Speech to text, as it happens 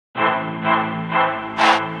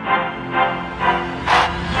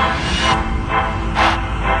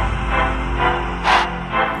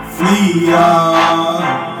Squad.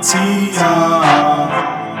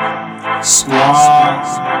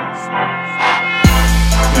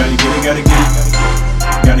 Gotta get it, gotta get it.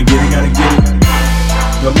 Gotta get it, gotta get it.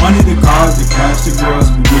 The money, the cars, the cash, the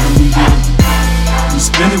girls, we get it, we get it. We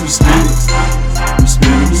spend it, we spend it. We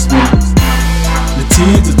spend it, we spend it. The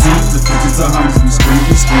tens, the twenties, the fifties, the hundreds, we spend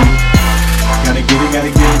it, we spend it. Gotta get it,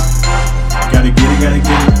 gotta get it. Gotta get it, gotta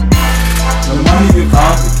get it. The money, the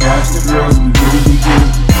cars, the cash, the girls, we get it, we get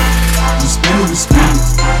it. We spend it, we spend it.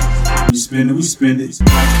 We spend it, we spend it. The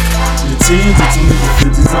tens, the twenties, the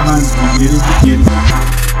fifties, the hundreds, we get it, we get it.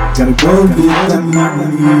 Gotta go get that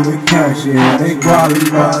money, the cash, yeah, they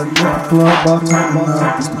quality love. Get the club all turning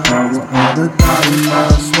up, it's the power of the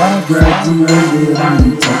dollar. So I graduated, I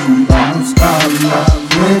ain't talking about no scholar.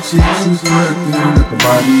 Red chick, she's working, got the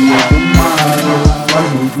body of the model.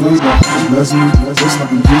 Fucking freezer, she bless me, just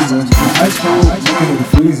like a Jesus. My ice cold, I can't the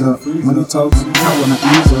freezer. When he talks, I wanna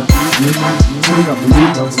ease her. So they got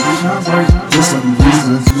believe us, shine bright, just like a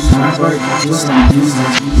Jesus. Shine bright, just like a Jesus.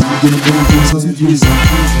 Get it, just like a Jesus.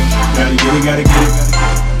 Gotta get it, gotta get it.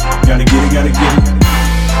 Gotta get it, gotta get it.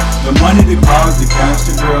 The money, the cars, the cash,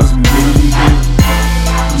 the girls, we get it, we get it.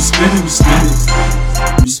 We spend it, we spend it.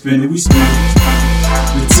 We spend it, we spend it.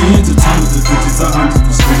 The tens, the twenties, the fifties, the hundreds,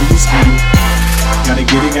 we spend it, we spend it. Gotta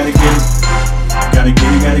get it, gotta get it. Gotta get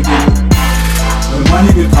it, gotta get it. The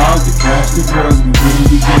money, the cars, the cash, the girls, we get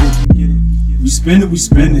it, we get it. We spend it, we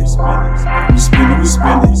spend it. We spend it, we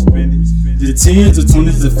spend it. The tens, the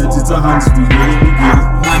twenties, the fifties, the hundreds, we get it, we get it.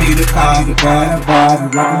 Money, the car, the bad vibes, I'm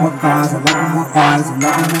rockin' my cars, I'm rockin' my eyes, I'm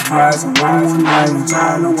rockin' my price, I'm running one night, I'm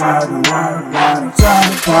trying to ride, I'm trying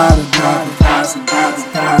to fly, the drive, the pass,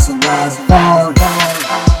 I'm rise, and fall.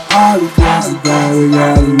 All the girls are going,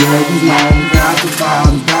 yeah, the niggas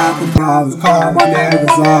long, got the bottles, call my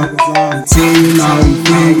niggas up. Until you know you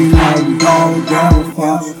thinking like you don't give a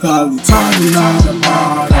fuck, cause we turning on the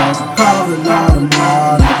models, I'm calling all the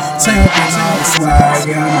models, taking all the swag,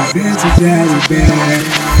 got my bitches in the bed.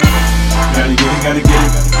 Gotta get it, gotta get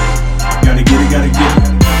it. Gotta get it, gotta get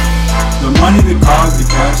it. The money, the cars, the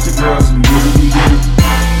cash, the girls, we get it, we get it.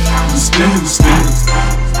 We spend it, we spend it.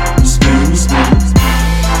 We spend it, we spend it.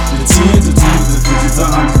 The tens, the twenties, the fifties, the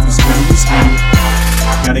hundreds, we spend it, we spend it.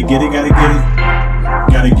 Gotta get it, gotta get it.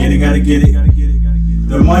 Gotta get it, gotta get it.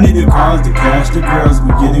 The money, the cars, the cash, the girls,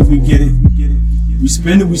 we get it, we get it. We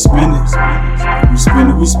spend it, we spend it. We spend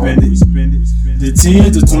it, we spend it. The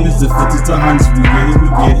tens, the twenties, the fifties, the hundreds, we get it, we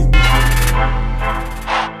get it.